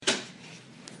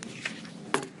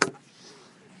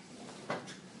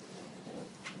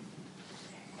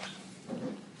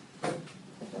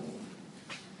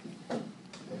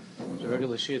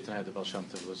regular shir tonight. The Baal Shem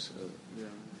Tov was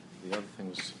the other thing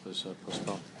was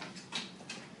postponed.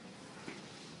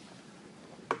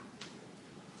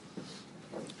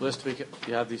 Last week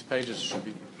you have these pages. Should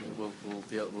be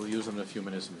we'll use them in a few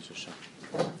minutes, Mr. Shem.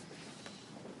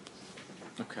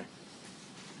 Okay.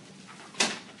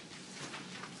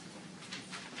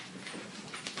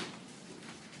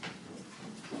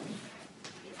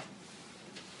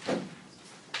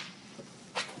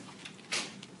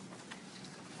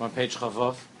 On page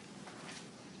Chavav,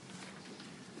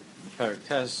 Perek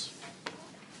Tes,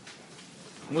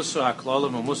 Musar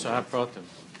HaKlalim and Musar HaPratim.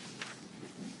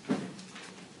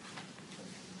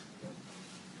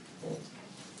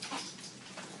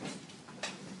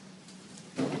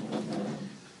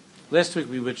 Last week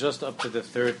we were just up to the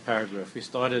third paragraph. We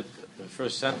started the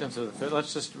first sentence of the third.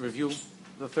 Let's just review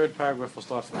the third paragraph. We'll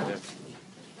start from there.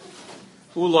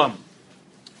 Ulam,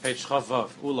 page Chavav,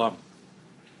 Ulam.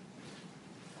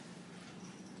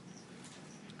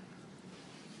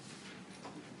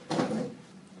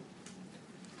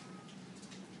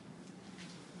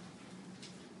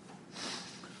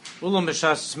 Ulam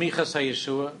b'shas smichas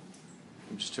ha-Yeshua.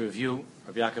 Just to review,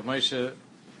 Rabbi Yaakov Moshe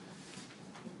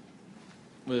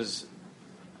was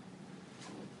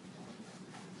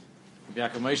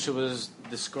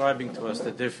describing to us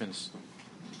the difference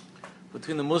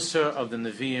between the Musar of the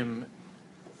Nevi'im,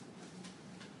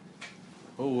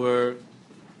 who were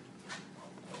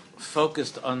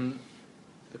focused on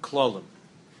the Klolim,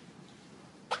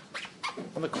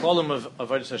 of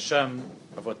Avodas Hashem,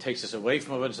 of what takes us away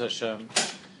from Avodas Hashem.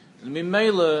 And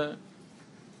Mimela,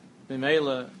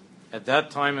 at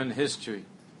that time in history,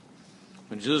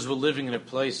 when Jews were living in a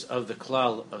place of the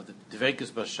klal, of the Dveikus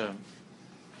B'Hashem,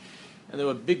 and there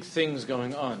were big things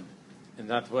going on in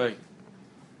that way.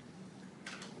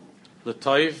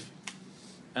 L'toiv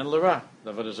and l'ra,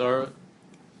 the Avodah Zarah,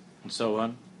 and so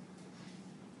on.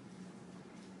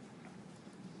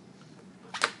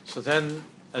 So then,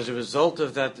 as a result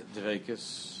of that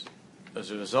Dveikus,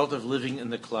 as a result of living in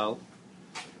the klal,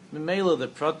 Mimela, the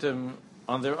pratim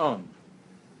on their own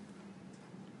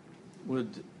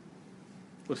would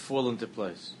fall into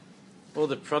place. All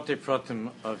the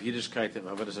pratim of Yiddishkeit of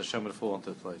Avodas Hashem would fall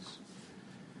into place.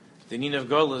 The Nin of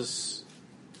Golus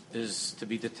is to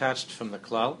be detached from the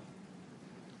klal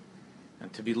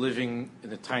and to be living in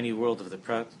the tiny world of the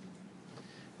prat.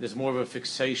 There's more of a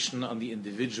fixation on the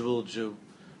individual Jew,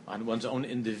 on one's own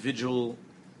individual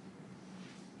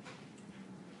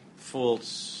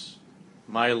faults,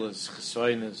 milas,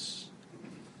 chesoinus.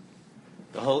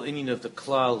 The whole inyan of the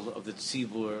klal, of the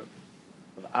tzibur,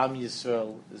 of Am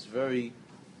Yisrael is very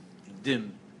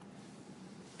dim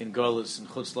in Golus, in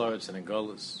Chutz La'aretz, and in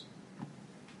Golus.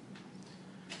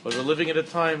 But we're living at a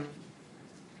time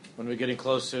when we're getting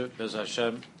closer, Bez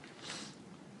Hashem,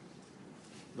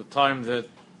 the time that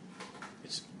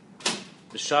it's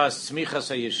B'shas Tzmichas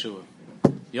HaYeshua,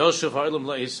 Yoshev Ha'olam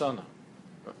La'isana.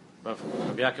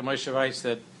 Rabbi Yaakov Moshe writes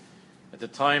that at the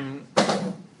time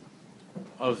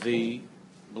of the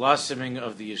blossoming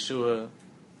of the Yeshua,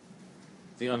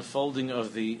 the unfolding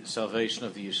of the salvation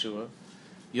of the Yeshua,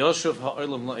 Yoshev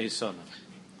Ha'olam La'isana,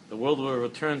 the world will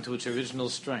return to its original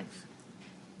strength.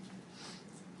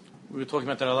 We were talking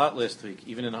about that a lot last week.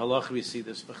 Even in Halach we see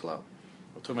this. We're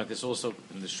talking about this also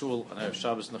in the Shul, on Erev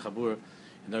Shabbos in the Chabur,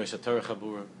 in the Eresh HaTorah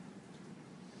Chabur,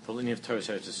 the lineage of Torah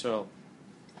Eretz Yisrael.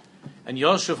 And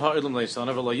Yoshev Ha'olam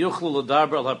La'isana v'lo yuchlu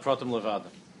l'daber al ha'pratim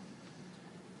levada.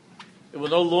 It will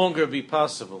no longer be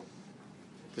possible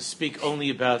to speak only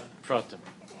about pratim,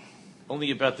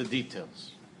 only about the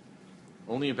details,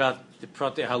 only about the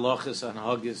pratei halachas and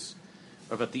hagis,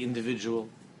 or about the individual.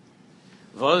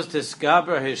 There'll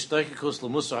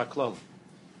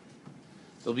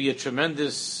be a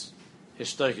tremendous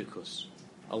hishtakikus,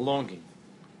 a longing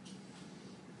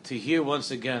to hear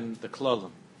once again the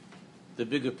klalim, the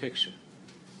bigger picture,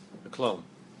 the klalim.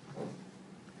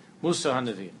 Musar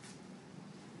HaNevi'im.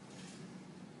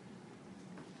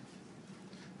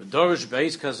 V'dorish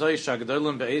be'ez kazoi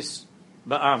shagdolim be'ez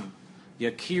ba'am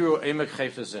yakiru emek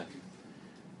chayfazeh.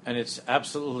 And it's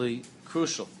absolutely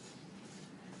crucial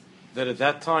that at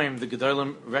that time the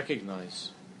Gedolim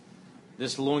recognize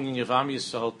this longing of Am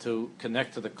Yisrael to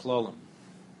connect to the Klolim,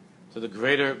 to the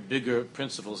greater, bigger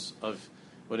principles of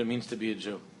what it means to be a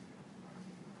Jew,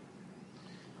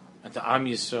 and to Am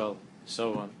Yisrael,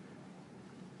 so on.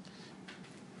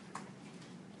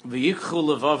 V'yikchu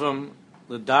levavam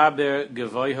l'daber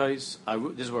gevoyhos.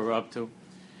 This is what we're up to,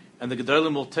 and the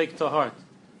Gedolim will take to heart,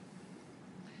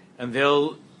 and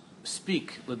they'll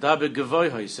speak l'daber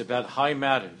gevoyhos about high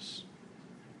matters,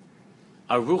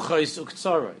 aruchos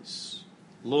uktsaros,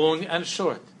 long and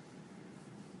short.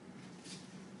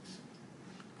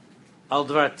 Al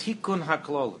dvar tikun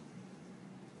haklol.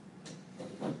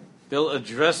 They'll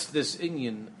address this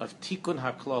inyan of tikun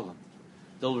haklol.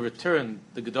 They'll return.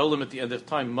 The Gedolim at the end of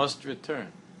time must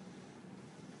return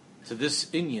to this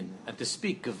inyan and to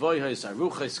speak gevoyhos,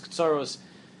 aruchos, ktsaros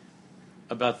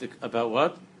about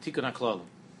what? Tikun haklol.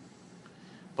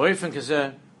 Boyfen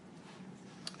kazeh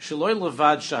shaloi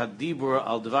levad shahadibur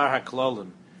al dvar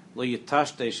haklolim lo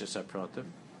yitashdesh es hapratim.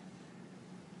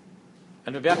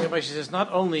 And Rabbi Yaakov says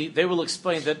not only they will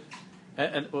explain that,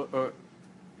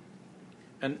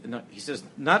 he says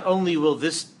not only will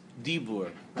this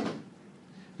dibur,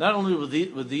 not only will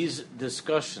these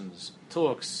discussions,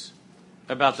 talks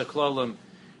about the klolim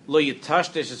lo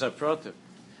yitashdesh es hapratim,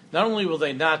 not only will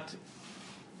they not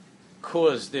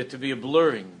cause there to be a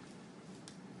blurring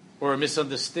or a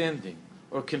misunderstanding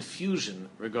or confusion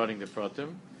regarding the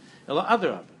pratim, ela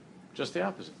adarab, just the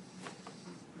opposite.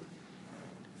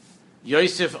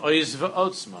 Yosef oiz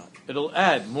v'otzma, it'll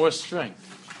add more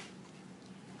strength.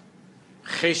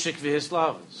 Cheshik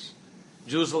v'hislavas,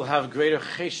 Jews will have greater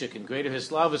cheshik and greater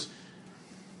hislavas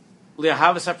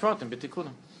liahavas hapratim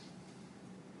b'tikunam,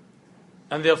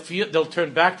 and they'll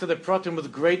turn back to the pratim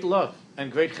with great love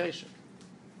and great cheshik.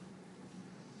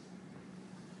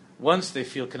 Once they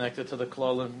feel connected to the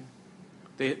klolim,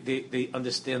 they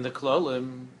understand the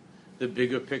klolim, the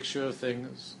bigger picture of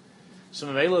things. So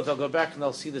Mamela, they'll go back and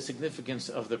they'll see the significance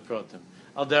of the pratim.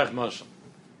 Al derech mashal.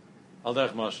 Al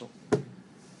derech mashal.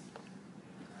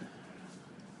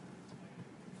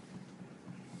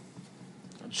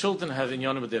 Children have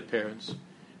inyanim with their parents.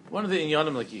 One of the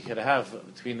inyanim like you could have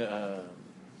between a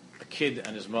kid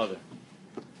and his mother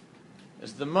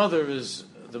is the mother is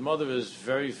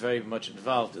very, very much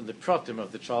involved in the pratim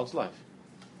of the child's life.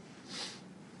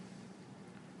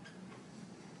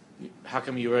 How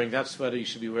come you're wearing that sweater? You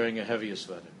should be wearing a heavier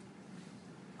sweater.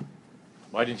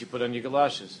 Why didn't you put on your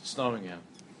galoshes? It's snowing out.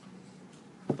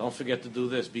 Don't forget to do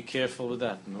this. Be careful with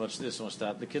that. And what's this and what's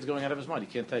that? The kid's going out of his mind.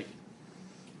 He can't take it.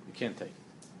 He can't take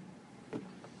it.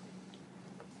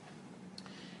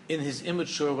 In his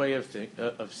immature way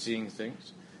of seeing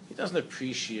things, he doesn't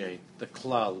appreciate the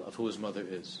klal of who his mother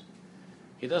is.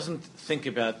 He doesn't think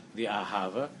about the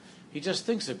ahava. He just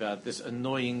thinks about this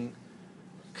annoying,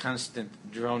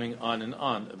 constant droning on and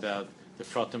on about the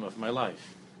pratim of my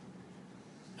life.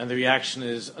 And the reaction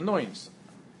is annoyance.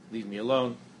 Leave me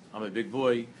alone. I'm a big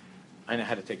boy. I know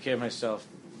how to take care of myself,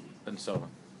 and so on.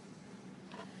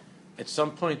 At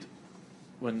some point,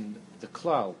 when the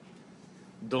klal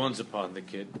dawns upon the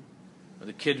kid, when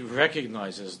the kid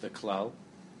recognizes the klal,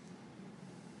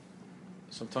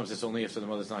 sometimes it's only after the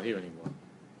mother's not here anymore.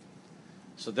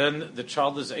 So then the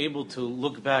child is able to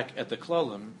look back at the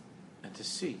klalim and to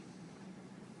see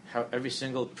how every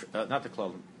single, not the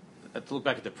klalim, to look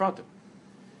back at the pratim.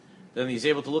 Then he's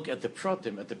able to look at the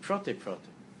pratim, at the pratim,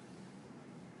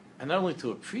 and not only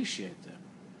to appreciate them,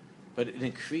 but it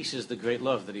increases the great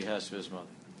love that he has for his mother.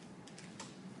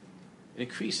 It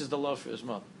increases the love for his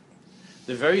mother.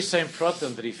 The very same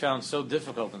pratim that he found so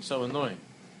difficult and so annoying,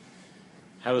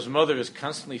 how his mother is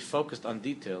constantly focused on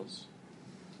details,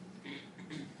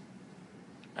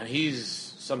 and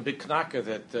he's some big knacker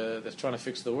that's trying to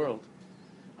fix the world.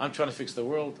 I'm trying to fix the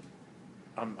world.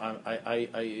 I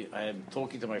am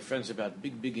talking to my friends about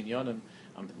big inyanim.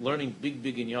 I'm learning big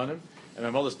inyanim, and my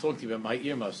mother's talking to me about my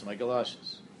earmuffs and my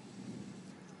galoshes.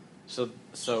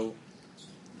 So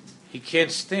he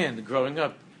can't stand growing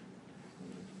up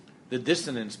the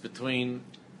dissonance between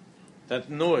that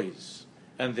noise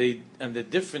and the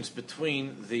difference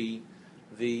between the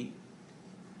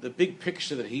big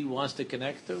picture that he wants to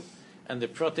connect to and the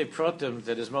pratim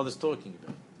that his mother's talking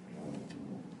about.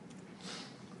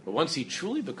 But once he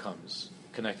truly becomes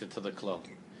connected to the klal,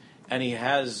 and he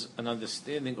has an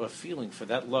understanding or feeling for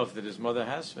that love that his mother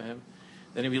has for him,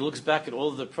 then if he looks back at all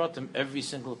of the pratim, every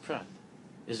single prat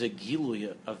is a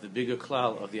giluya of the bigger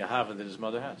klal of the ahava that his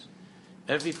mother has.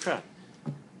 Every prat.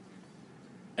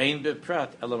 Ein be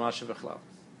prat elamasha v'chlal.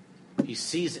 He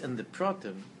sees in the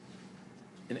pratim,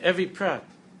 in every prat,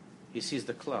 he sees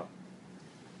the klal.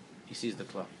 He sees the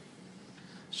klal.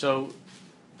 So,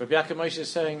 Rabbi Yaakov Moshe is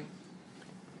saying,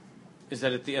 is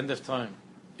that at the end of time,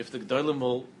 if the Gedolim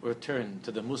will return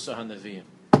to the Musa HaNevi'im,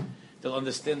 they'll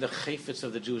understand the chayfetz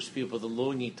of the Jewish people, the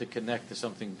longing to connect to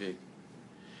something big.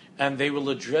 And they will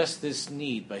address this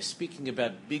need by speaking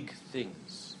about big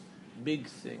things. Big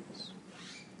things.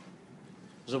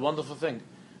 It was a wonderful thing.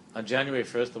 On January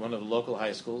 1st, one of the local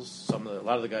high schools, a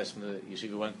lot of the guys from the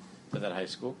yeshiva went to that high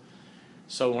school.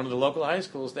 So one of the local high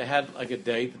schools, they had like a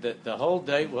day that the whole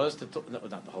day was to talk, no,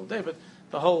 not the whole day, but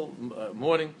the whole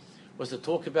morning was to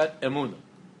talk about emunah.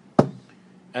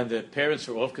 And the parents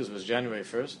were off because it was January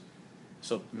 1st.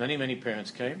 So many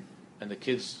parents came, and the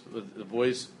kids, the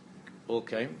boys, all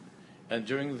came, and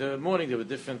during the morning there were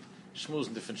different shmuz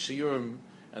and different shiurim,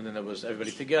 and then there was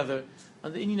everybody together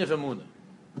on the inyan of Emunah.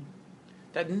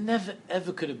 That never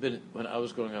ever could have been when I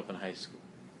was growing up in high school.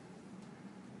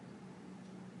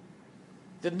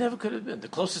 That never could have been. The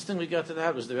closest thing we got to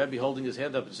that was the Rebbe holding his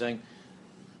hand up and saying,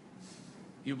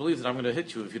 "You believe that I'm going to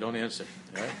hit you if you don't answer."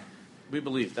 Right? We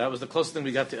believed. That was the closest thing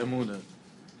we got to Emunah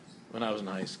when I was in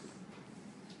high school.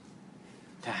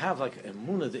 To have like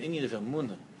Emunah, the inyan of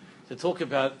Emunah, to talk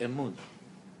about Emunah.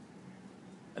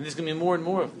 And there's going to be more and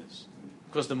more of this.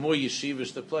 Because the more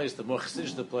yeshivish the place, the more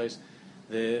chassidish the place,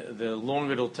 the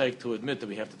longer it'll take to admit that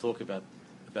we have to talk about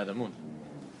Emunah.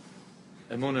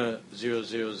 Emunah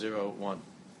 0001.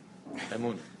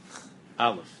 Emunah.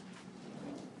 Aleph.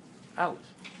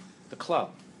 The klal.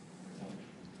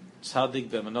 Tzadik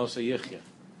b'manosa yichya.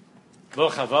 Bo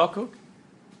chavakuk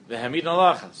v'hamid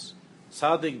alachas.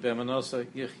 Tzadik b'manosa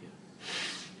yichya.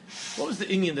 What was the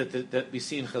inyan that we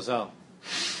see in Chazal?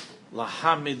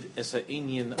 Lahamid es a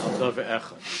inyan al davar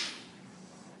echad.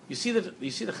 You see the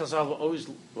Chazal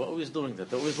were always doing that.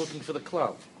 They're always looking for the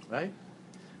klal, right?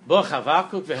 Bo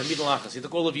chavakuk v'hamid alachas. He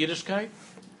took all of Yiddishkeit.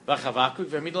 Bo chavakuk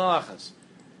v'hamid alachas.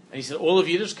 And he said all of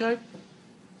Yiddishkeit.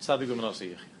 Tzadik b'manosa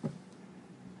yichya.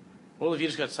 All of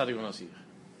Yiddishkeit tzadik b'manosa yichya.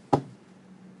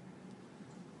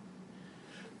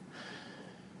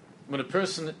 When a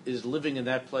person is living in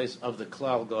that place of the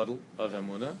klal gadol of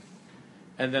Emunah,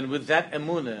 and then with that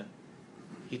Emunah,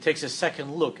 he takes a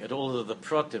second look at all of the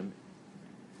pratim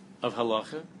of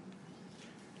halacha,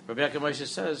 Rabbi Yaakov Moshe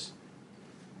says,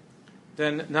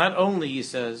 then not only, he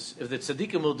says, if the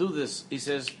tzaddikim will do this,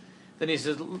 then he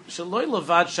says, Shaloi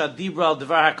levad shadibra al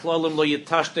devar haklalim lo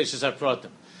yitashtesh es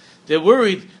hapratim. They're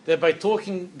worried that by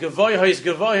talking gevoyhos,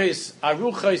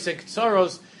 aruchos, and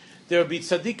ketzaros, there will be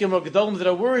tzaddikim or gedolim that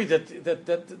are worried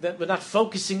that we're not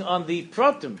focusing on the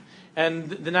pratim, and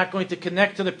they're not going to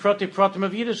connect to the pratim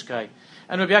of Yiddishkeit.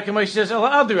 And Rabbi Yaakov Moshe says, El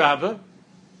adrabah,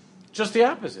 just the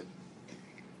opposite.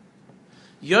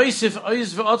 Yosef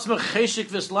oiz ve'otzma cheshik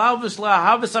v'slav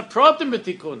v'slahavas hapratim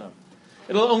b'tikuna.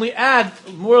 It'll only add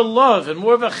more love and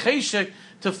more of a cheshik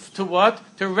to what?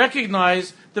 To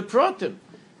recognize the pratim,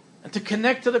 and to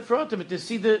connect to the pratim, and to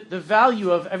see the value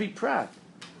of every prat.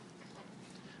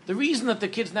 The reason that the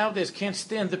kids nowadays can't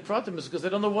stand the pratim is because they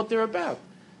don't know what they're about.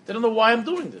 They don't know why I'm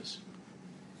doing this.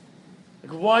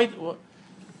 Like why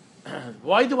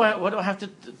do I have to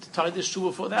tie this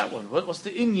shua for that one? What's the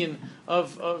inyan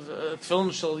of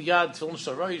tefillin shel yad, tefillin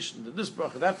shel reish, this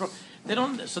bracha, that bracha? They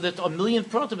don't. So there's a million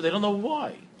pratim, but they don't know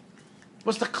why.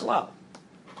 What's the klal?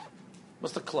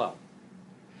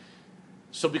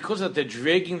 So because of that, they're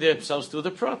dragging themselves through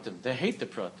the pratim. They hate the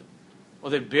pratim, or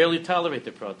they barely tolerate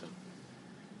the pratim.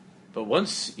 But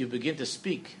once you begin to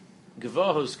speak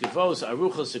gevahos,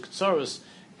 aruchos, ketzaros,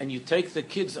 and you take the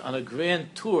kids on a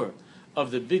grand tour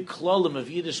of the big klalim of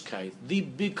Yiddishkeit,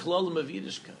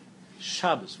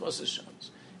 Shabbos, what's a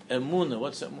Shabbos? Emunah,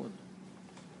 what's Emunah?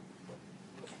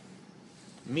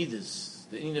 Midas,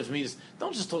 the inyan of Midas.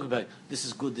 Don't just talk about this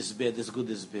is good, this is bad, this is good,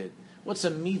 this is bad. What's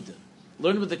a Midah?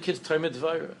 Learn with the kids Talmud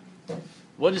Dvaira.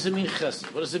 What does it mean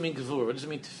Chesed? What does it mean Gevurah? What does it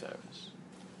mean Tiferes?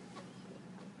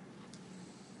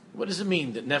 What does it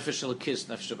mean that Nefesh Elokis,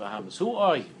 Nefesh Bahamas? Who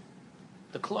are you?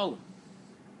 The klalim.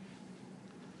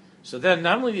 So then,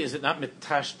 not only is it not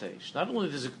mitashtesh, not only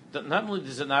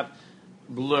does it not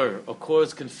blur or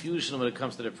cause confusion when it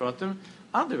comes to the pratim,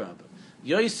 adrabah.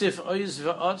 Yosef oiz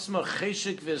ve'atzma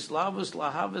cheshik v'eslavus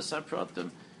lahavas hapratim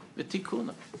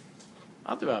v'tikuna.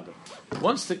 Adrabah.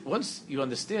 Once you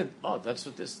understand,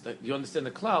 you understand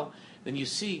the klal, then you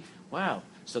see, wow,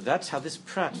 so that's how this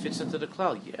prat fits into the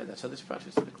klal. Yeah, that's how this prat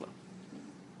fits into the klal.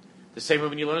 The same way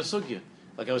when you learn a sugya,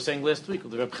 like I was saying last week,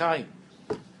 with the Reb Chaim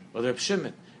or the Reb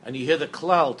Shimon, and you hear the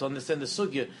klal to understand the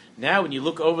sugya. Now, when you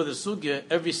look over the sugya,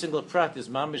 every single prat is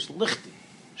mamish lichti,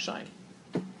 shining.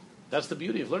 That's the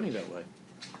beauty of learning that way.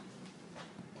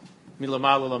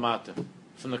 Milamala lamata,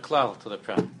 from the klal to the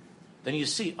prat. Then you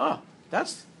see,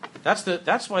 that's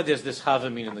why there's this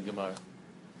havamin in the Gemara.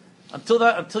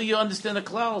 Until you understand the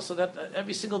klal, so that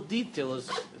every single detail it's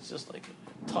just like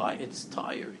it's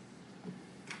tiring,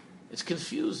 it's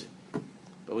confusing.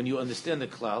 But when you understand the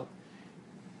klal,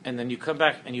 and then you come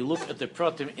back and you look at the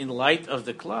pratim in light of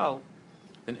the klal,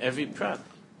 then every prat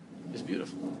is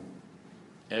beautiful.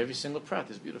 Every single prat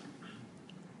is beautiful.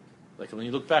 Like when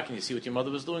you look back and you see what your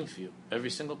mother was doing for you, every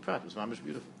single prat was mamish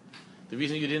beautiful. The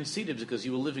reason you didn't see it is because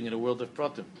you were living in a world of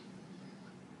pratim,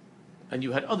 and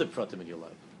you had other pratim in your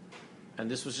life, and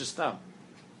this was just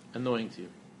annoying to you.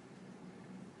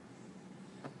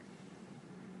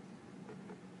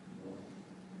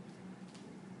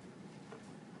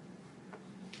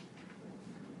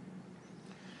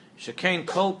 Shekain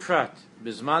kol prat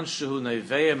bizman shehu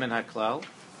neveya min haklal.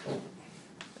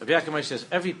 Rabbi Yaakov says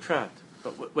every prat,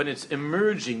 but when it's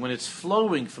emerging, when it's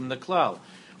flowing from the klal,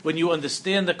 when you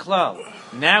understand the klal,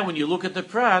 now when you look at the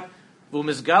prat, now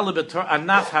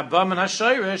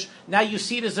you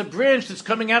see it as a branch that's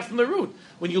coming out from the root.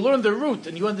 When you learn the root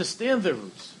and you understand the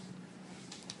roots.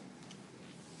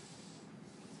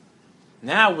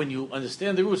 Now when you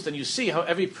understand the roots, then you see how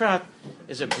every prat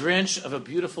is a branch of a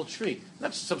beautiful tree.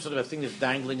 Not some sort of a thing that's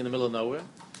dangling in the middle of nowhere.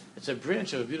 It's a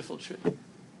branch of a beautiful tree.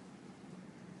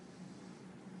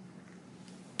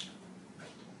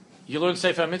 You learn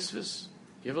Sefer Mitzvahs.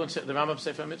 You ever learn the Rambam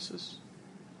Sefer Mitzvahs?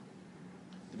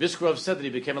 The Biskrov said that he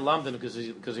became a lamdan because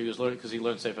he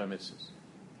learned Sefer Mitzvahs.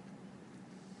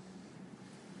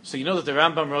 So you know that the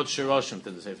Rambam wrote Shirashim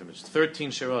to the Sefer Mitzvahs,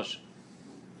 13 Shirashim.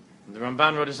 And the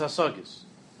Ramban wrote his Hasagis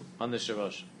on the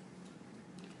Shirashim.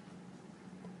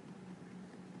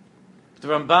 The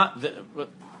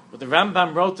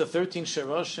Rambam wrote the 13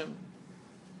 Shirashim,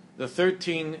 the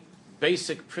 13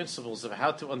 basic principles of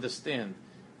how to understand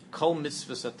Kol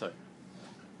Mitzvahs Atay.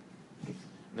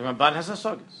 The Ramban has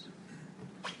Hasagis.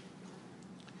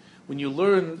 When you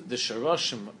learn the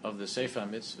Shirashim of the Sefer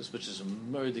Mitzvahs, which is a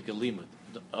murdik limud,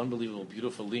 unbelievable,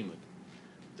 beautiful limud,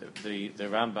 the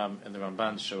Rambam and the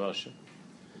Ramban's Shirashim,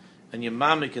 and you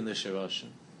mamik in the Shirashim,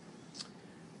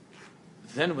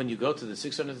 then when you go to the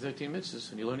 613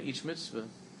 mitzvahs and you learn each mitzvah,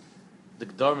 the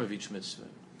gdarm of each mitzvah,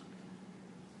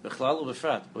 b'chlal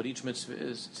u'b'frat, what each mitzvah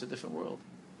is, it's a different world.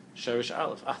 Sherish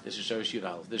Aleph, this is Sherish Yud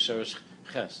Aleph, this is Sherish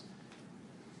Ches,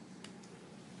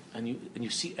 and you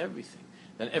see everything.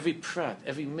 Then every prat,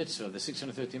 every mitzvah, the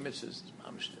 613 mitzvahs, is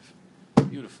mamish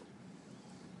different. Beautiful.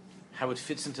 How it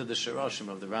fits into the Shirashim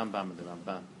of the Rambam and the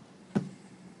Ramban.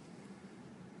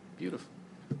 Beautiful.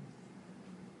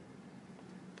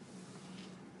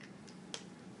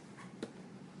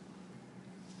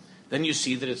 Then you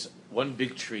see that it's one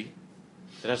big tree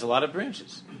that has a lot of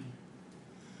branches.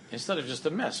 Instead of just a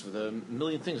mess with a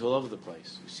million things all over the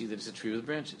place. You see that it's a tree with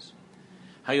branches.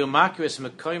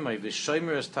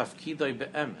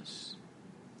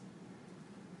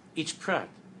 Each prat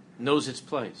knows its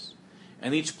place,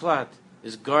 and each prat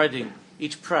is guarding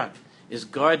its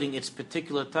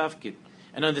particular tafkid,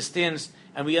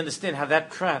 and we understand how that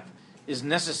prat is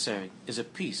necessary, is a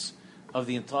piece of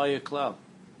the entire klal,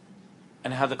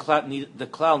 and how the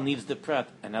klal needs the prat,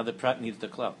 and how the prat needs the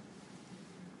klal.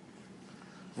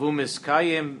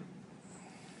 V'umiskayim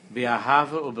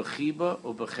b'ahava u'b'chiba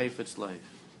u'b'chefetz leiv.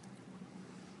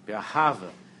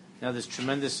 B'ahava. Now there's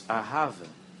tremendous ahava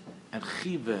and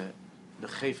chiba,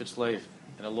 b'chefetz leiv,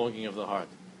 and a longing of the heart.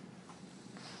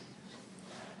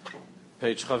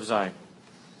 Page Chav Zayin.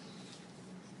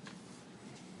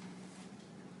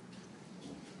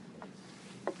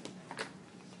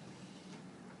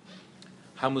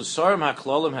 Hamusarim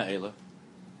haklalim ha'ela.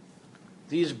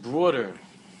 These broader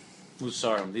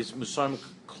musarim, these musarim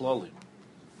klalim,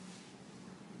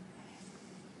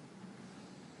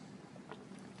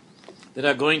 that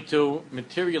are going to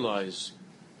materialize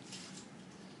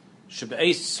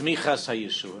Sheb'eis Tzmichas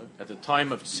HaYeshua, at the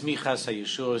time of Tzmichas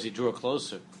HaYeshua, as he drew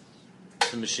closer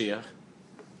to Mashiach.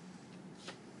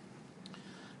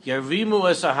 Yarimu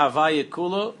es ahavaya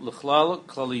kula l'chlal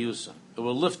klaliyusa. It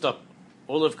will lift up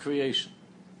all of creation,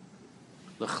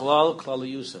 l'chlal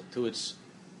klaliyusa, to its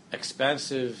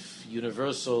expansive,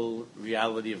 universal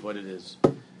reality of what it is.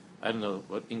 I don't know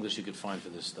what English you could find for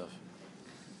this stuff.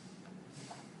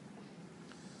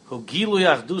 Hogilu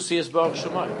yachdusi es baruch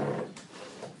Shemai.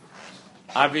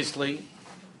 Obviously,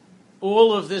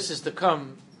 all of this is to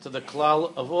come to the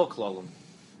klal of all klalim,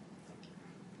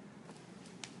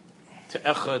 to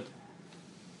echad,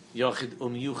 yachid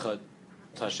umyuchad,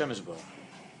 to Hashem Yisbarach.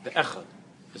 The echad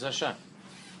is Hashem.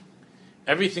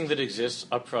 Everything that exists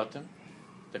are pratim.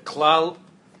 The klal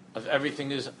of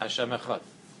everything is Hashem echad.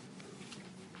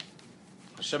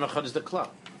 Hashem echad is the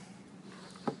klal.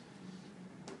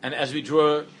 And as we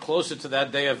draw closer to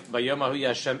that day of Bayomahu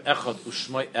Hashem echad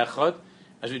u'shmoi echad,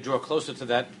 as we draw closer to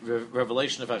that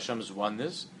revelation of Hashem's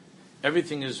oneness,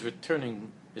 everything is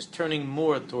turning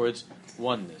more towards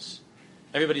oneness.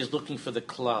 Everybody's looking for the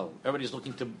klal. Everybody's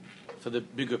looking for the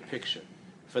bigger picture,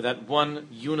 for that one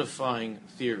unifying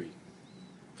theory,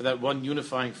 for that one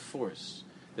unifying force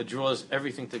that draws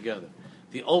everything together.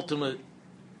 The ultimate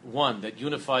one that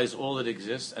unifies all that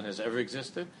exists and has ever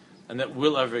existed and that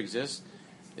will ever exist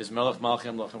is Melech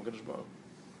Malchei Amlachim Kadosh Baruch Hu.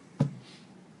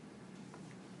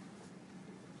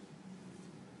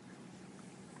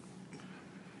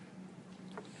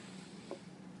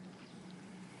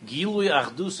 Gilui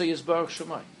Achdusa Yisbarach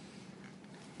Shemai.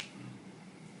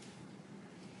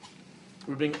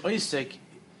 We're being oisek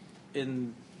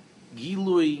in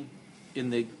Gilui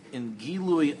in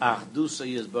Gilui Achdusa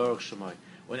Yisbarach Shemai.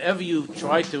 Whenever you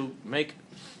try to make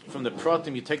from the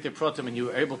pratim, you take the pratim and you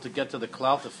are able to get to the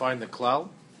klal, to find the klal.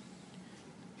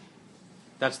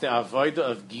 That's the avodah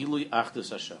of Gilui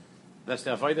Achdus Hashem. That's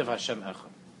the avodah of Hashem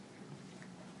Echad.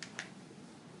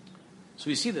 So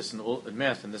we see this in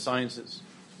math and the sciences.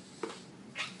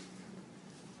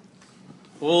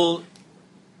 All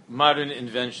modern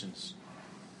inventions,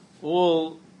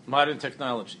 all modern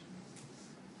technology,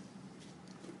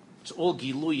 it's all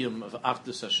Giluyim of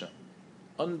Achdus Hashem.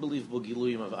 Unbelievable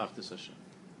Giluyim of Achdus Hashem.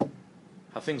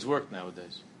 How things work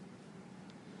nowadays.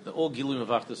 They're all Giluyim of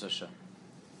Achdus Hashem.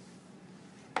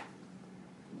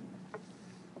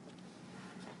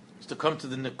 It's to come to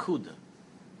the Nakuda,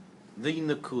 the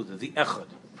Echad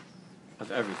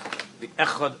of everything. The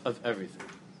Echad of everything.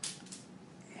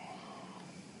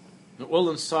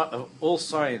 All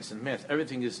science and math,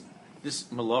 everything is this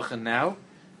malacha now.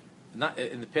 Not,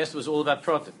 in the past, it was all about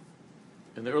pratim.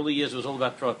 In the early years, it was all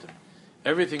about pratim.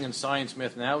 Everything in science,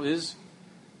 math now is,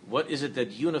 what is it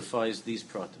that unifies these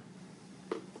pratim?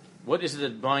 What is it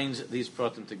that binds these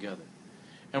pratim together?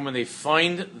 And when they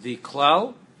find the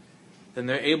klal, then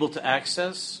they're able to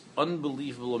access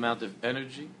unbelievable amount of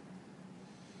energy,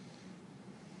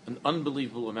 an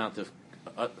unbelievable amount of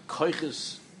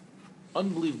koiches,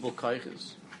 unbelievable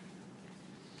koiches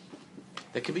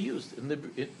that can be used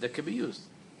that can be used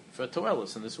for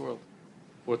toelis in this world,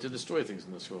 or to destroy things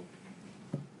in this world.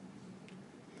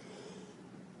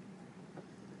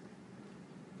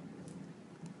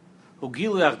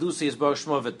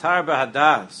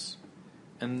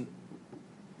 And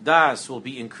das will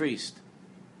be increased.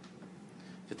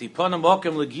 And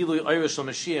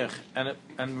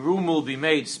room will be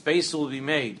made, space will be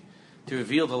made to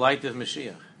reveal the light of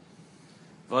Mashiach.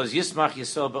 And then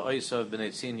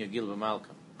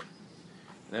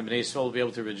Bnei Yisrael will be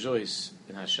able to rejoice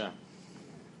in Hashem.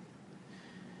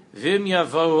 Vim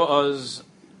yavo oz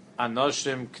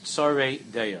anoshim ktsarei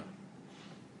deya.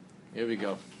 Here we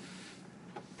go.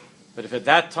 But if at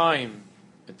that time,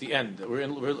 at the end, that we're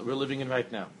living in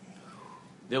right now,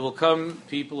 there will come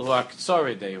people who are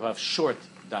ktsarei deya, who have short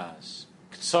das.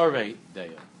 Ktsarei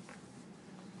deya.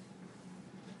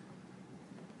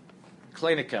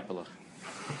 Kleine Kepler.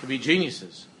 To be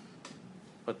geniuses,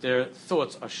 but their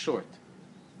thoughts are short.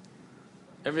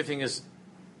 Everything is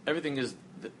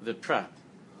the prat.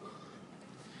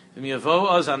 And they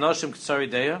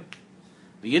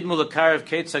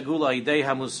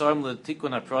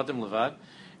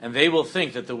will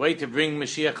think that the way to bring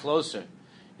Mashiach closer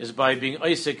is by being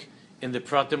Isaac in the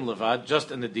pratim levad, just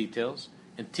in the details,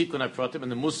 in tikkun pratim, in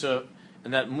the musa,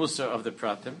 and that musa of the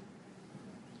pratim.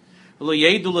 And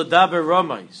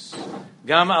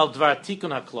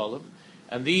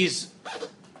these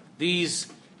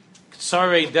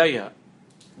Ktsarei Deya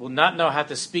will not know how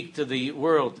to speak to the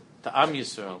world, to Am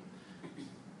Yisrael,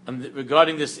 and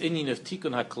regarding this inyan of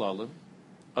Tikkun HaKlalim,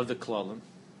 of the Klalim.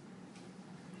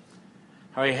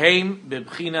 Hariheim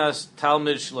bebchinas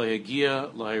Talmid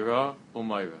shlohegia lohira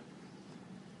umayra.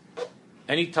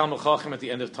 Any Talmud Chacham at the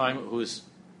end of time who is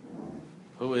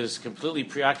completely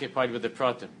preoccupied with the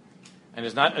pratim and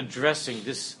is not addressing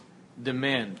this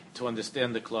demand to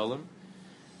understand the Klalim,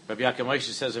 Rabbi Yaakov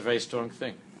Moshe says a very strong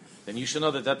thing. Then you should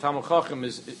know that Talmud Chacham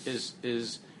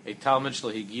is a Talmud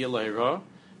shlohigia lohira.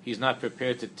 He's not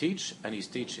prepared to teach, and he's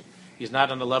teaching. He's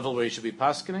not on the level where he should be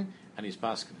paskening, and he's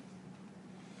paskening.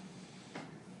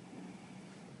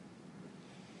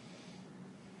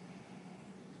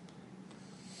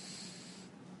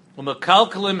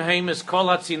 U'mekalkalim heimis kol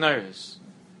hatzinaris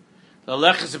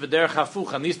laleches b'derech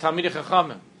hafuch. And these Talmidei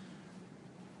Chachamim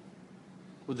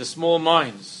with the small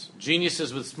minds,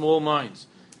 geniuses with small minds,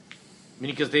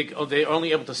 meaning because they're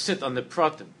only able to sit on the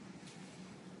pratim.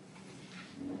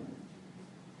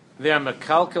 They are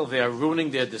mekalkel, they are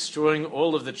ruining, they are destroying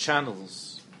all of the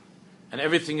channels, and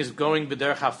everything is going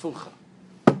b'derech hafucha.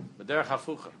 B'derech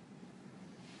hafucha.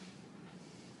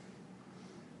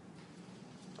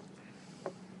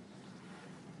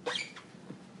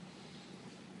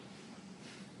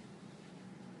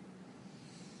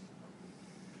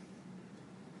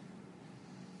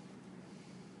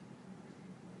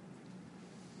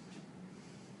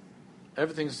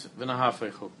 Everything's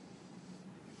v'nahafeichu.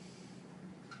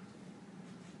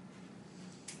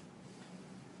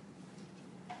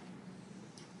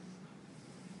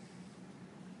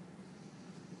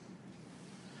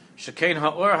 Shekein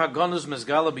ha'or ha'gonuz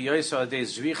mezgala b'yoysa adei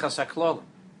zrichas ha'klolim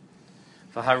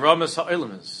v'haramas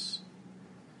ha'olamas.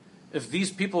 If these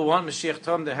people want Mashiach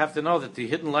Tom, they have to know that the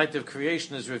hidden light of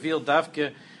creation is revealed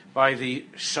dafke by the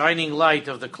shining light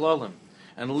of the klolim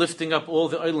and lifting up all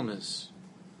the Olamis.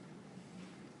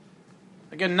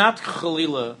 Again, not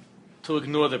Chalila to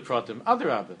ignore the Pratim,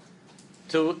 Adarabah,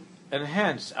 to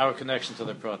enhance our connection to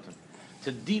the Pratim,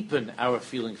 to deepen our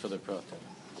feeling for the Pratim.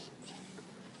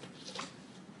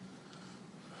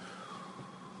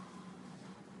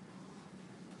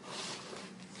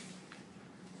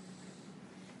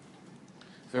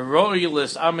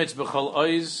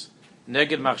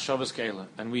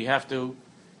 And we have to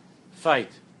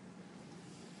fight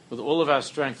with all of our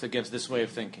strength against this way of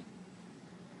thinking.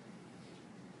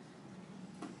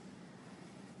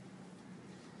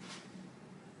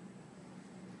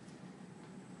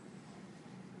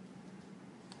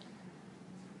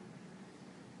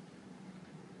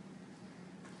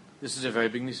 This is a very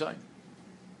big nisayon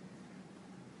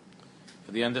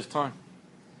for the end of time.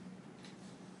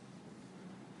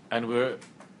 And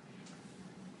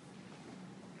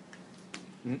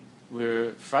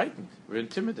we're frightened, we're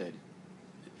intimidated.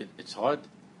 It's hard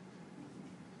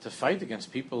to fight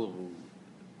against people who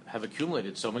have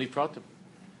accumulated so many pratim.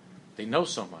 They know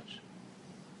so much.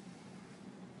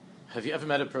 Have you ever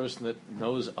met a person that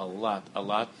knows a lot,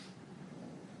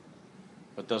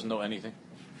 but doesn't know anything?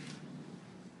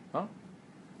 Huh?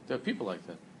 There are people like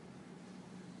that.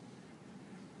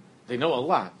 They know a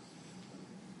lot,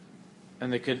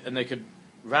 and they could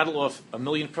rattle off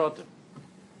 1,000,000 pratim,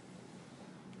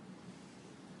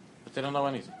 but they don't know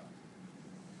anything.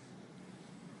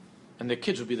 And their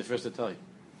kids would be the first to tell you.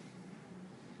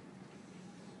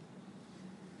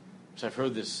 So I've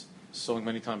heard this song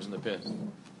many times in the past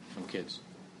from kids.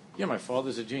 Yeah, my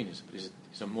father's a genius, but he's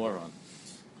a moron.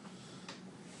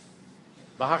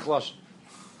 Bahach Lashon.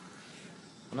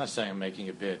 I'm not saying I'm making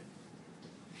a bid.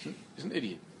 He's an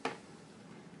idiot.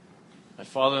 My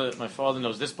father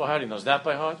knows this by heart, he knows that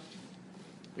by heart.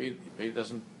 But he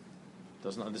doesn't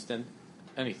understand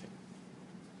anything.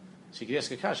 So you can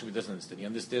ask a kasha, but he doesn't understand. He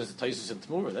understands the Taisus and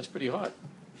Tamura. That's pretty hard.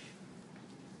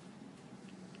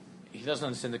 He doesn't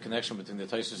understand the connection between the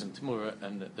Taisus and Tamura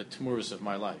and the Tamuras of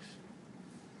my life.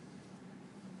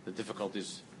 The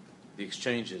difficulties, the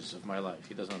exchanges of my life.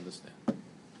 He doesn't understand.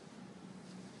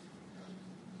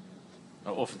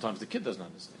 Now, oftentimes the kid doesn't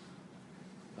understand.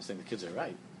 I'm not saying the kids are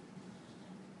right.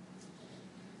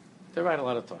 They're right a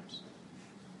lot of times.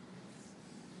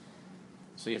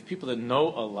 So you have people that know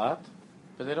a lot,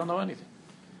 but they don't know anything.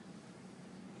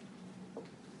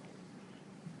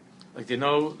 Like they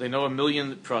know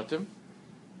 1,000,000 pratim,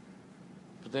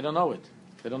 but they don't know it.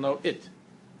 They don't know it.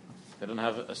 They don't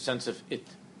have a sense of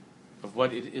it, of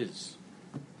what it is.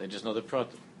 They just know the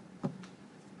pratim.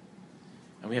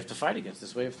 And we have to fight against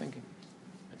this way of thinking.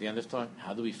 At the end of time,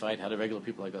 how do we fight? How do regular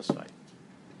people like us fight?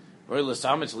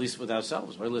 At least with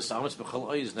ourselves. We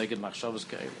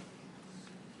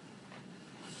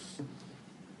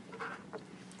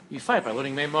fight by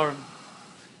learning Meimarim.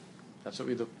 That's what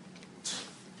we do.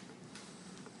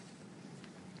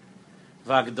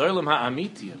 V'agdolim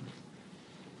ha'amitiyim.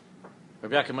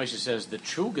 Rabbi Yaakov Moshe says the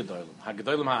true gedolim,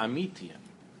 ha'gedolim ha'amitiyim,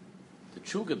 the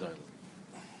true gedolim,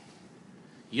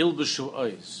 yilbushu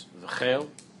ois v'chel,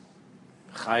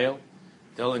 v'chayel,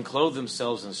 they'll enclothe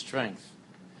themselves in strength.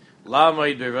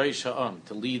 La'moid b'reish ha'am,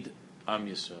 to lead Am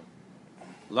Yisrael.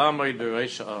 La'moid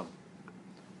b'reish ha'am.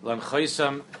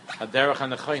 L'anchoisam haderach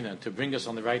ha'nechayna, to bring us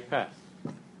on the right path.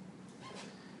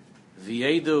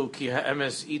 V'yedu ki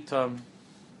ha'emes itam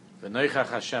v'noichach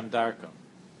Hashem darkam.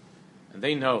 And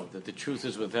they know that the truth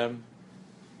is with them.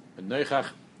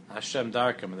 V'noichach Hashem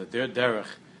darkam, and that their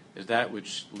derech is that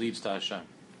which leads to Hashem.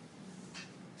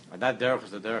 And that derech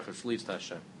is the derech which leads to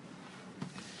Hashem.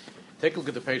 Take a look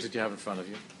at the page that you have in front of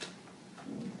you.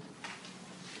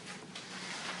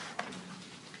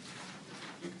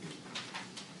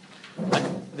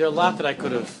 There are a lot that I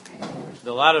could have.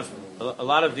 There are a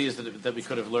lot of these that we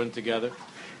could have learned together.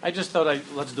 I just thought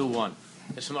let's do one.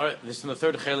 It's from the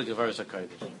third chelik of Aros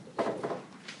HaKodesh.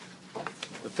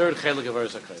 The third chelik of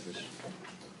Aros HaKodesh.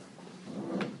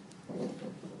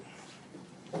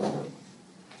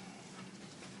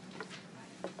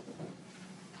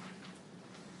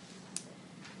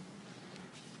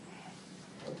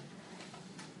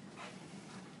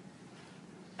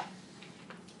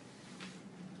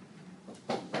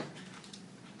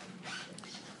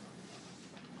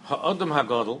 Ha'adam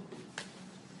HaGadol,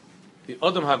 the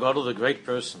Adam HaGadol, the great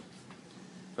person.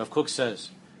 Rav Kook says,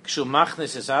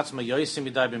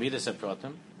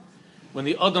 when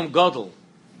the Adam Gadol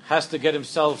has to get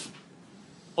himself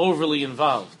overly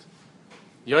involved,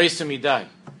 yoisim idai,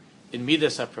 in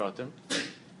midas hapratim,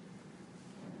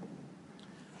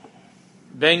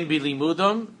 bein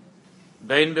bilimudam,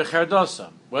 bein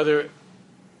becherdosam, whether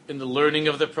in the learning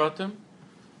of the pratim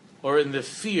or in the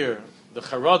fear the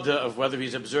charada of whether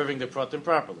he's observing the pratim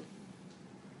properly.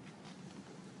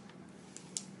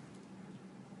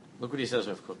 Look what he says,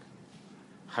 Rav Kook.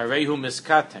 Harehu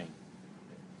miskatein.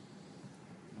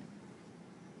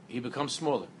 He becomes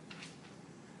smaller.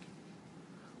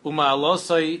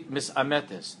 Uma'alosai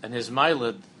misametes, and his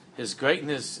milad, his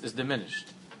greatness is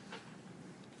diminished.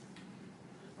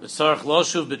 V'tzarech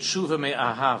loshuv b'tshuva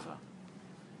me'ahava,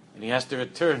 and he has to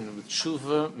return with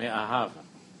tshuva me'ahava,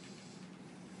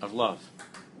 of love.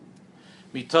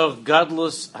 Mitov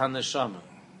gadlus haneshama.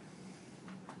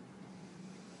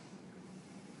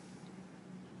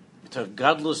 Mitov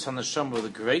gadlus haneshama, the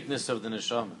greatness of the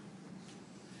neshama.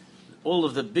 All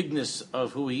of the bigness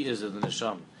of who he is of the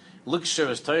neshama. Liksher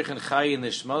is teichen chay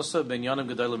nishmasa ben yonim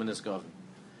gedolim in his govern.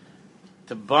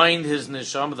 To bind his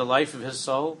neshama, the life of his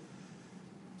soul,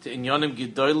 to inyonim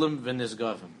gedolim ben his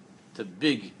govern, to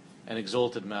big and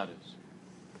exalted matters.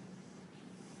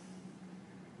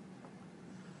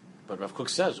 But Rav Kook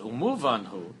says,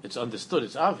 umuvanhu, it's understood,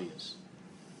 it's obvious.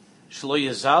 Shlo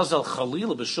yezalzel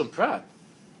chalila b'shum prat.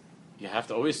 You have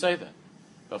to always say that.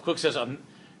 Rav Kook says, I'm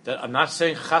not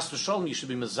saying chas v'sholem, you should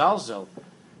be mezalzel,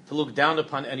 to look down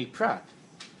upon any prat.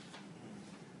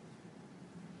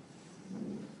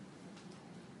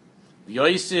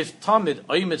 Yosef tamid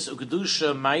oimitz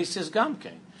ukedusha ma'ases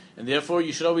gamkein, and therefore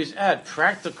you should always add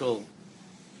practical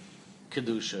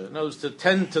kedusha. In other words, to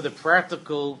tend to the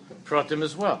practical pratim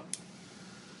as well.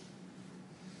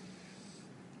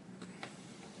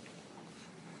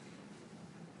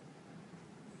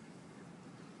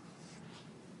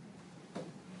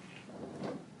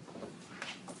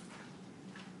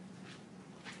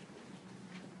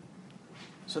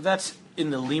 So that's in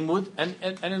the limud, and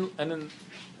in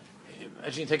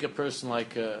as you take a person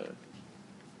like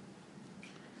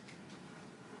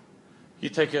you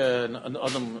take an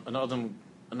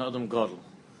Adam Gadol,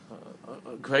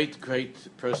 a great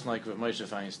person like Rav Moshe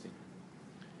Feinstein.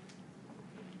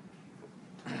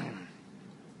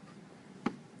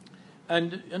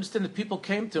 And you understand that people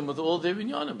came to him with all their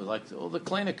inyanim, like all the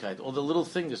kleinigkeit, all the little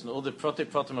things, and all the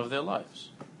pratim of their lives.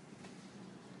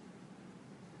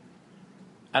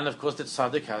 And of course, the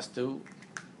tzaddik has to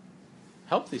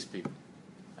help these people.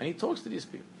 And he talks to these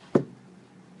people.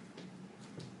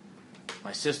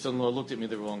 My sister-in-law looked at me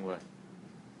the wrong way.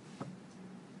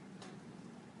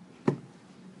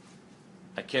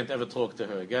 I can't ever talk to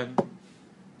her again.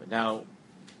 But now,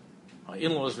 my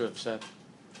in-laws are upset.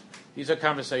 These are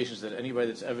conversations that anybody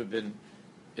that's ever been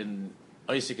in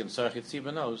Isaac and Sarchit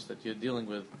Tziba knows that you're dealing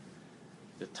with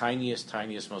the tiniest,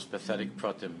 most pathetic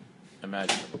pratim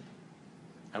imaginable.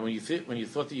 And when you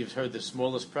thought that you've heard the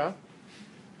smallest prat,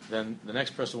 then the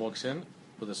next person walks in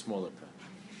with a smaller prat.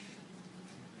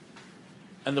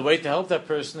 And the way to help that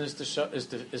person is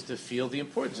to feel the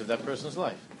importance of that person's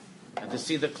life, and to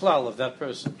see the klal of that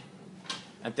person,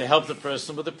 and to help the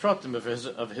person with the pratim of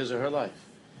his or her life.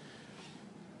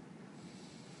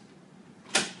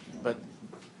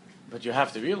 But you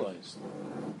have to realize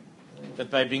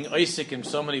that by being Isaac in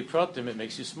so many pratim, it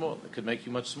makes you small. It could make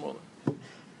you much smaller.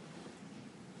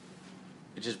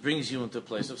 It just brings you into a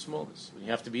place of smallness.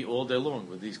 You have to be all day long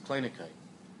with these kleinigkeit.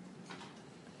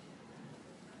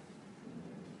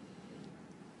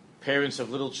 Parents of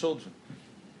little children.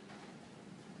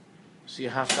 So you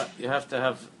have to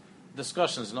have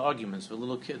discussions and arguments with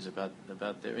little kids about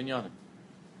their inyanim.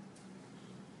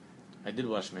 I did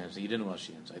wash my hands. You didn't wash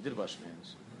your hands. I did wash my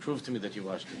hands. Prove to me that you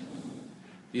washed your hands.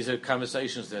 These are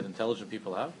conversations that intelligent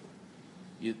people have.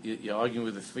 You're arguing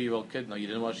with a 3-year-old kid. No, you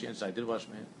didn't wash your hands. I did wash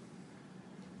my hands.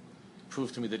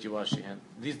 Prove to me that you wash your hands.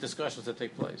 These discussions that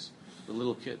take place with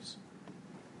little kids.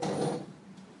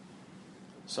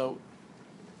 So,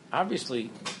 obviously,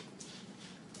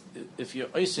 if you're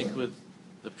Isaac with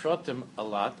the pratim a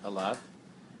lot,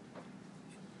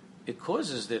 it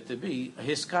causes there to be a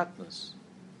hiskatness.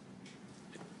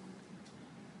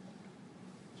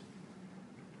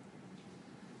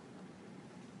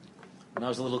 When I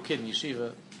was a little kid in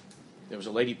yeshiva, there was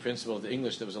a lady principal of the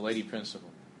English. There was a lady principal.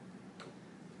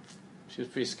 She was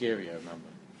pretty scary, I remember.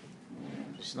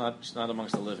 She's not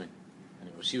amongst the living.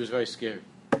 Anyway, she was very scary.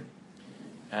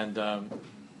 And I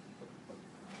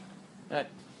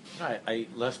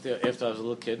left there after I was a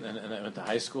little kid, and I went to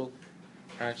high school.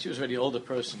 And she was already an older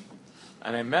person.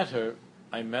 And I met her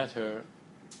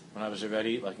when I was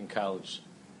already, like, in college.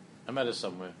 I met her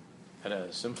somewhere, at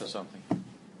a simcha something.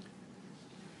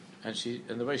 And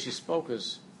the way she spoke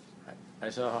is, I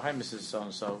said, "Oh, hi, Mrs.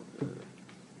 So-and-so.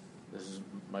 This is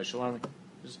my Shalom."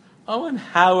 She says, "Oh, and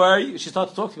how are you?" She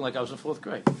started talking like I was in 4th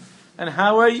grade. "And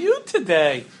how are you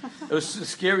today?" It was the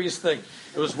scariest thing.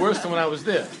 It was worse than when I was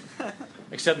there.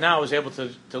 Except now I was able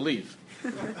to leave.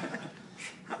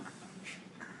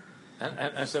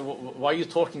 And I said, why are you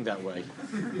talking that way?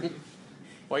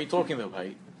 Why are you talking that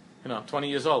way? I'm 20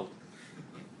 years old.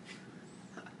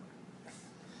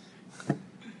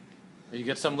 You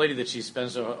get some lady that she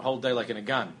spends her whole day like in a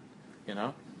gun,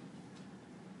 and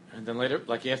then later,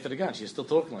 like after the gun, she's still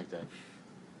talking like that.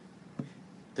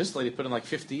 This lady put in like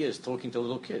 50 years talking to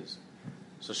little kids,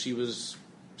 so she was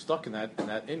stuck in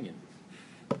that Indian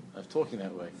of talking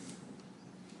that way.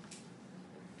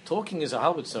 Talking is a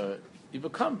halbitzer.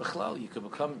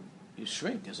 You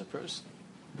shrink as a person.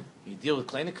 You deal with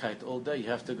kleinigkeit all day. You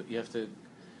have to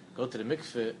go to the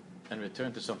mikveh and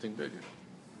return to something bigger.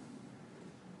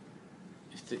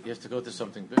 You have to go to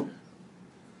something bigger.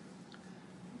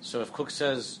 So if Cook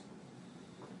says,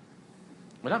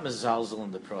 we're not mezalzel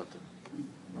in the pratim.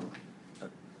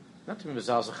 Not to be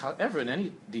mezalzel ever in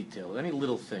any detail, any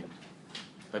little thing.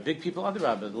 By big people, other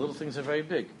rabbi, the little things are very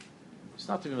big. It's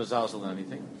not to be mezalzel in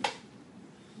anything.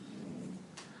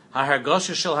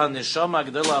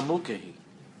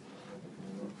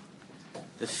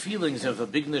 The feelings of a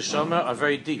big neshama are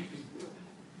very deep.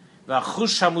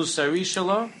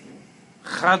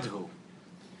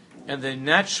 And the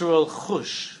natural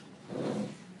chush,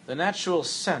 the natural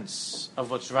sense of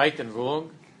what's right and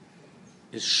wrong,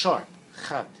 is sharp.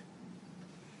 Chad.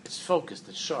 It's focused.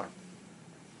 It's sharp.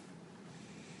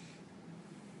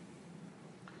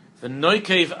 The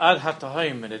noikev ad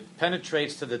hatahim, and it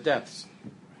penetrates to the depths.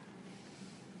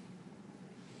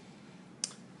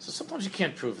 So sometimes you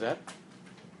can't prove that.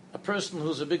 A person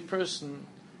who's a big person,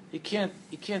 he can't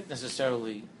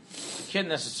necessarily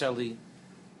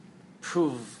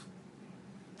prove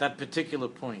that particular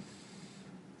point.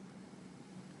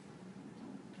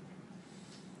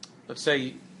 Let's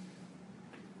say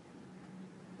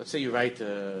you write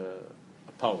a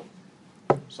poem.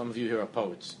 Some of you here are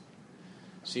poets.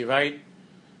 So you write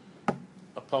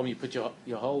a poem, you put your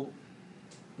whole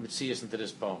mitzias into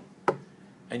this poem.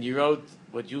 And you wrote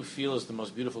what you feel is the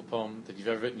most beautiful poem that you've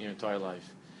ever written in your entire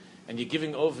life. And you're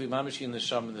giving over Mamashi and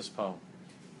Neshama in this poem.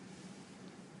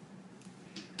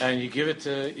 And you give it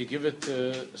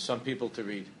to some people to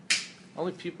read.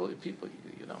 Only people, you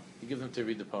give them to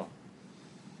read the poem.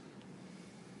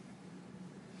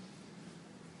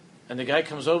 And the guy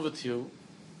comes over to you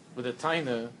with a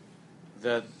taina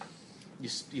that you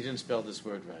didn't spell this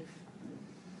word right.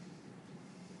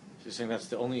 So you're saying that's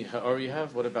the only ha'or you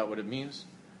have? What about what it means?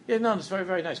 Yeah, no, it's very,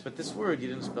 very nice, but this word you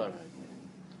didn't spell right.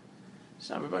 It's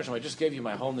not Rebbe Hashem, I just gave you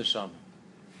my whole neshama.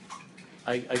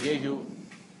 I gave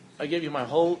you my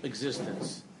whole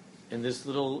existence in this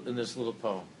little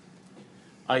poem.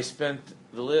 I spent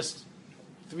the last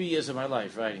 3 years of my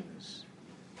life writing this.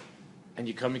 And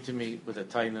you're coming to me with a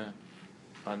taina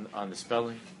on the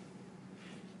spelling,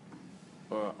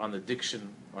 or on the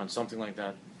diction, or on something like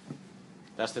that.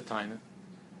 That's the taina.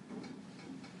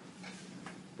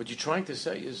 What you're trying to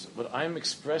say is, what I'm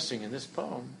expressing in this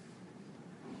poem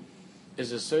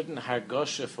is a certain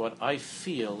hargosha for what I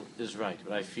feel is right,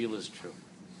 what I feel is true.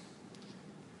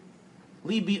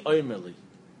 Libi omerli.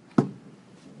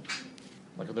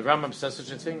 Like when the Rambam says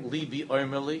such a thing, Libi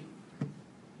omerli.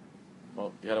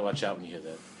 Well, you gotta watch out when you hear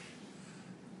that.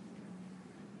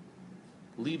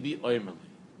 Libi omerli.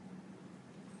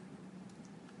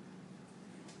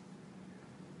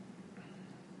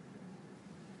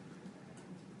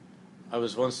 I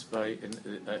was once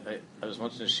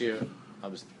in a shir. I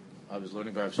was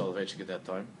learning by Rav Soloveitchik at that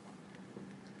time,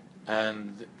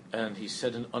 and he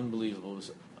said an unbelievable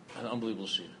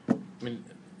shir. I mean,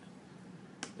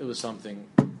 it was something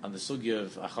on the sugya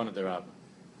of Achana Derabah,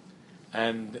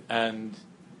 and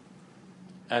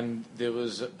there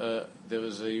was a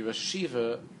Rosh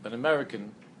Yeshiva, an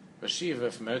American Rosh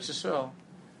Yeshiva from Eretz Yisrael,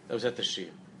 that was at the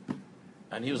shir,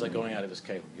 and he was like going out of his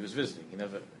cave. He was visiting. He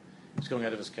was going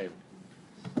out of his cave.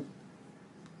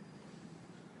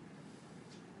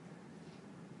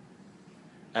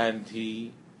 And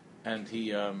he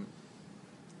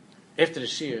after the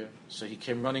shir, so he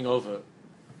came running over,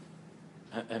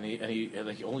 and he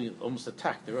almost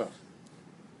attacked the Rav.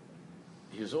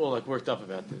 He was all like worked up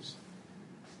about this,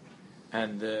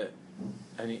 and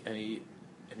he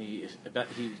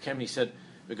came and he said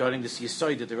regarding this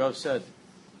yisoid that the Rav said,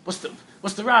 what's the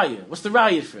raya? What's the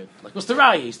raya for it? Like, what's the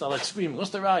raya? He started like screaming,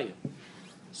 what's the raya?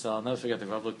 So I'll never forget, the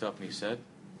Rav looked up and he said,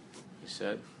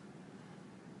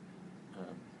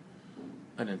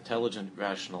 an intelligent,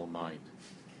 rational mind.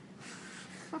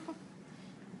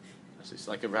 It's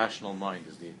like a rational mind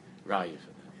is the raya for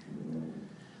that.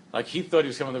 Like he thought he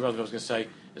was coming to the Rav, I was going to say,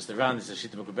 it's the Ran, it's the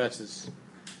Shita Mukubetzis.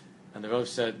 And the Rav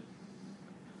said,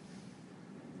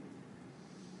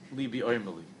 Libi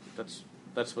oimeli.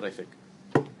 That's what I think.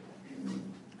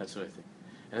 That's what I think.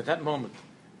 And at that moment,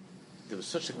 there was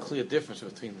such a clear difference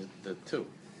between the two.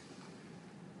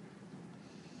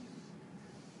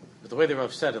 But the way the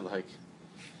Rav said it, like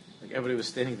everybody was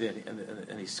standing there,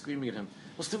 and he's screaming at him,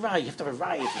 "What's the raya? You have to have a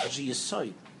raya for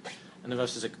Yesod." And the Rav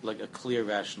says, like a clear,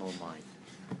 rational mind.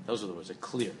 Those are the words, a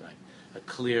clear, right? A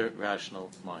clear, rational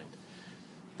mind.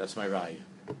 That's my raya.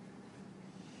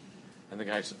 And the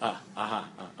guy says, aha.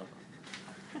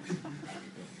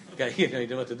 The guy, he didn't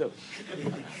know what to do.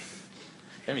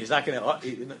 I mean, he's not going to,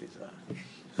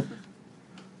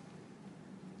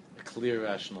 a clear,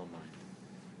 rational mind.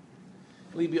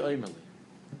 Libi oimeli.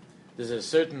 There's a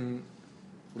certain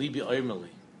libi oimeli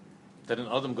that an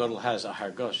Adam Gadol has a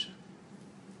hargosha.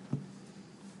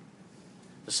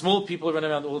 The small people run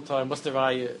around all the time. What's the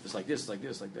raya? It's like this, like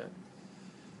this, like that.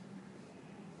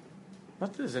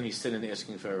 Not that there's any sin in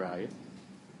asking for a raya.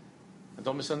 And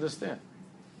don't misunderstand.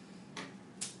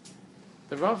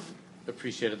 The Rav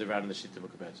appreciated the Rad in the Shita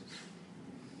Mukabetzes.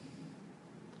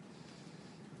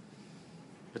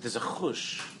 But there's a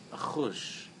chush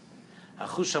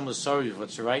hamusari,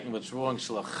 what's right and what's wrong,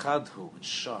 shalachadhu, it's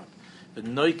sharp. But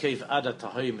noikev ada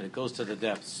tahayim, and it goes to the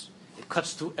depths. It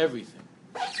cuts through everything.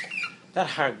 That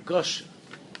hargosh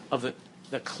of the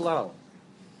klal,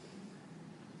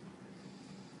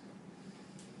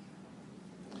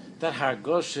 that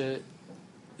hargosh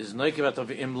is noikev of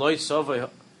imloy sova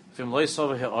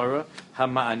he'ara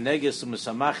hama'aneges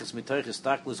u'mesamachis mitoiches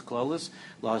taklis klalis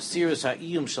la'asiris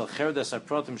ha'iyum shel cherdas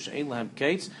ha'protim she'ein lahem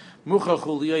kates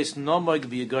muchachu liyos nomog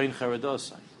b'yagoyin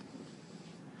cheradosai.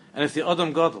 And if the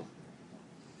Adam Gadol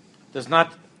does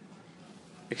not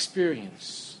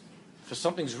experience, if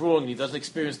something's wrong and he doesn't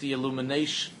experience the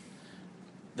illumination,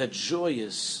 that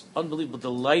joyous, unbelievable,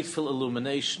 delightful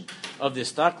illumination of the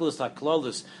staklis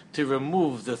haklalis, to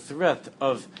remove the threat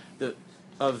of the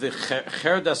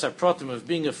cherdas haprotim, of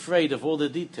being afraid of all the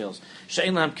details.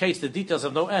 She'ein lahem kates, the details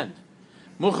have no end.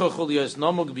 Muchachul yos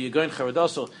nomog b'yagoyin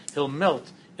cheradosai, he'll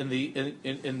melt in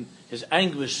his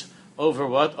anguish over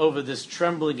what? Over this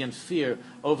trembling and fear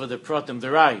over the protim, the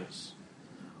rayas.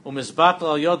 Umizbatal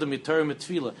al yodam yitorim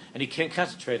mitfila, and he can't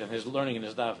concentrate on his learning and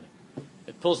his davening.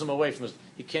 It pulls him away from his.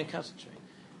 He can't concentrate.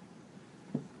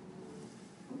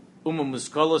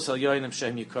 Muskalos el yoinim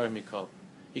shehem yikarim mikol.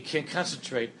 He can't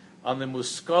concentrate on the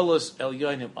muskalos el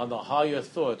yoinim, on the higher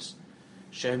thoughts,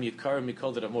 shehem yikarim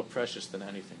mikol, that are more precious than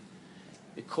anything.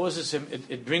 It causes him.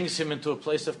 It brings him into a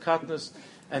place of katnus,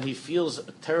 and he feels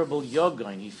a terrible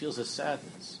yogain. He feels a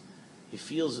sadness. He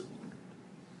feels it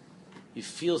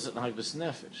nagbis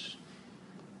nefesh,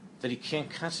 that he can't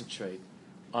concentrate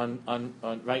on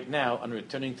right now on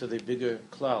returning to the bigger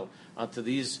klal, onto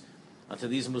these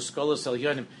muskalos el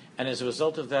yonim, and as a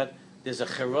result of that, there's a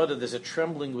cherada, there's a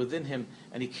trembling within him,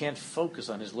 and he can't focus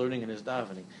on his learning and his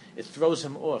davening. It throws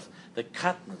him off. The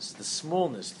katnus, the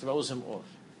smallness, throws him off,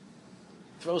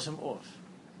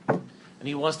 and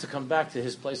he wants to come back to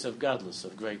his place of godless,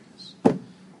 of greatness.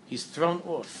 He's thrown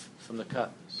off from the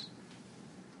katnus,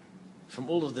 from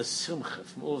all of the simcha,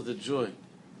 from all of the joy,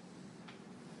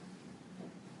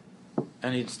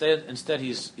 and instead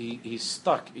he's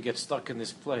stuck. He gets stuck in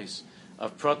this place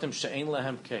of protim she'ein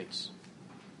lahem kates.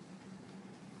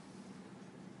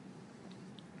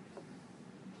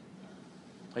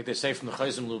 Like they say from the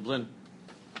Chayzim Lublin,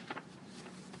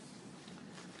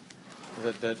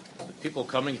 that the people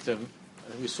coming to him,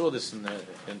 we saw this in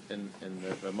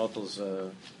the Motel's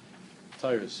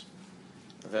tires,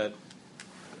 that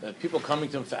people coming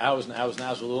to him for hours and hours and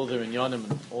hours with all their inyanim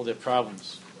and all their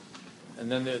problems, and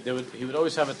then he would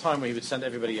always have a time where he would send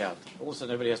everybody out. All of a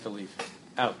sudden, everybody has to leave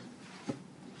out.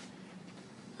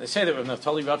 They say that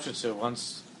Naftali Rapshitzer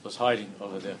once was hiding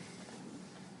over there,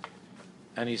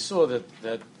 and he saw that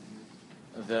the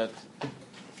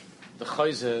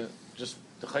Chayzer just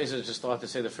started to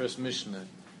say the first Mishnah.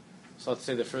 Started to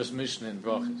say the first Mishnah in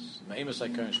Brachas. Ma'emus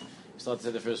HaKarnish. He started to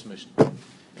say the first Mishnah.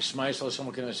 Shema Yisrael Hashem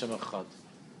Elokeinu Hashem Echad.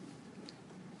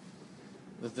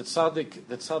 That the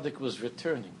tzaddik was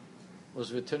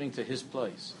returning to his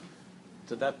place,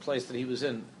 to that place that he was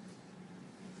in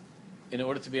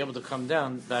order to be able to come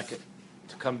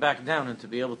back down, and to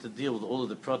be able to deal with all of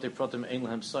the protim ein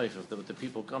lahem seif with the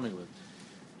people coming with.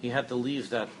 He had to leave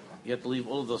that. He had to leave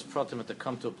all of those protim and to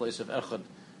come to a place of echad,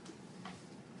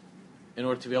 in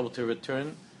order to be able to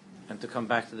return and to come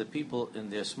back to the people in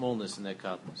their smallness and their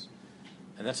katnus.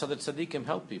 And that's how the tzaddikim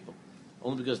help people,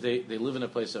 only because they live in a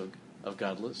place of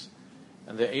godless,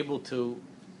 and they're able to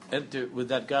enter with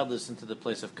that godless into the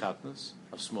place of katnus,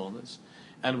 of smallness,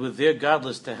 and with their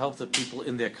godless to help the people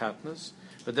in their katnus.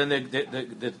 But then the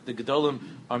gedolim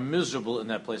are miserable in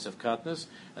that place of katnus,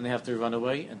 and they have to run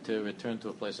away and to return to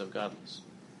a place of godless.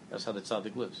 That's how the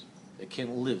tzaddik lives. They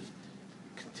can't live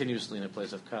continuously in a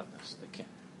place of katnas. They can't,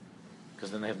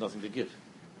 because then they have nothing to give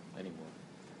anymore.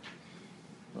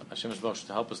 Well, Hashem is Baruch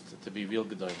to help us to be real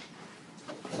gedolim.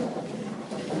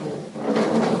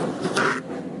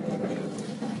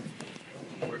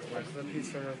 Where's the piece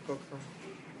I spoke from?